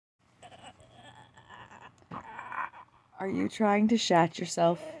Are you trying to shat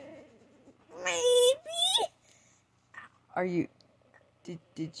yourself? Maybe. Are you... Did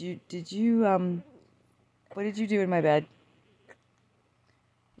you, what did you do in my bed?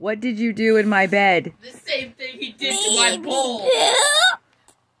 What did you do in my bed? The same thing he did to my bowl.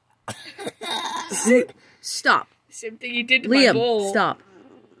 Stop. Same thing he did to Liam, my bowl. stop.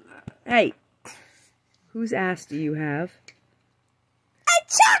 Hey. Whose ass do you have? A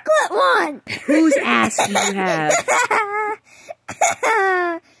chocolate one. Whose ass do you have?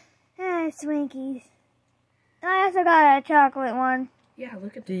 Swinkies. I also got a chocolate one. Yeah,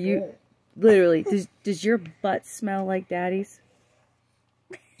 look at Do the you... bowl. Literally, does your butt smell like Daddy's?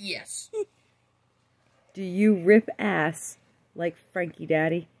 Yes. Do you rip ass like Frankie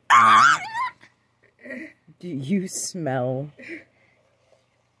Daddy? Do you smell?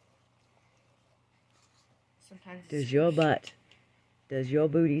 Sometimes Does your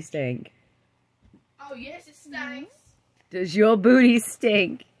booty stink? Oh, yes, it stinks. Does your booty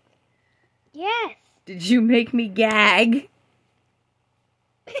stink? Yes. Did you make me gag?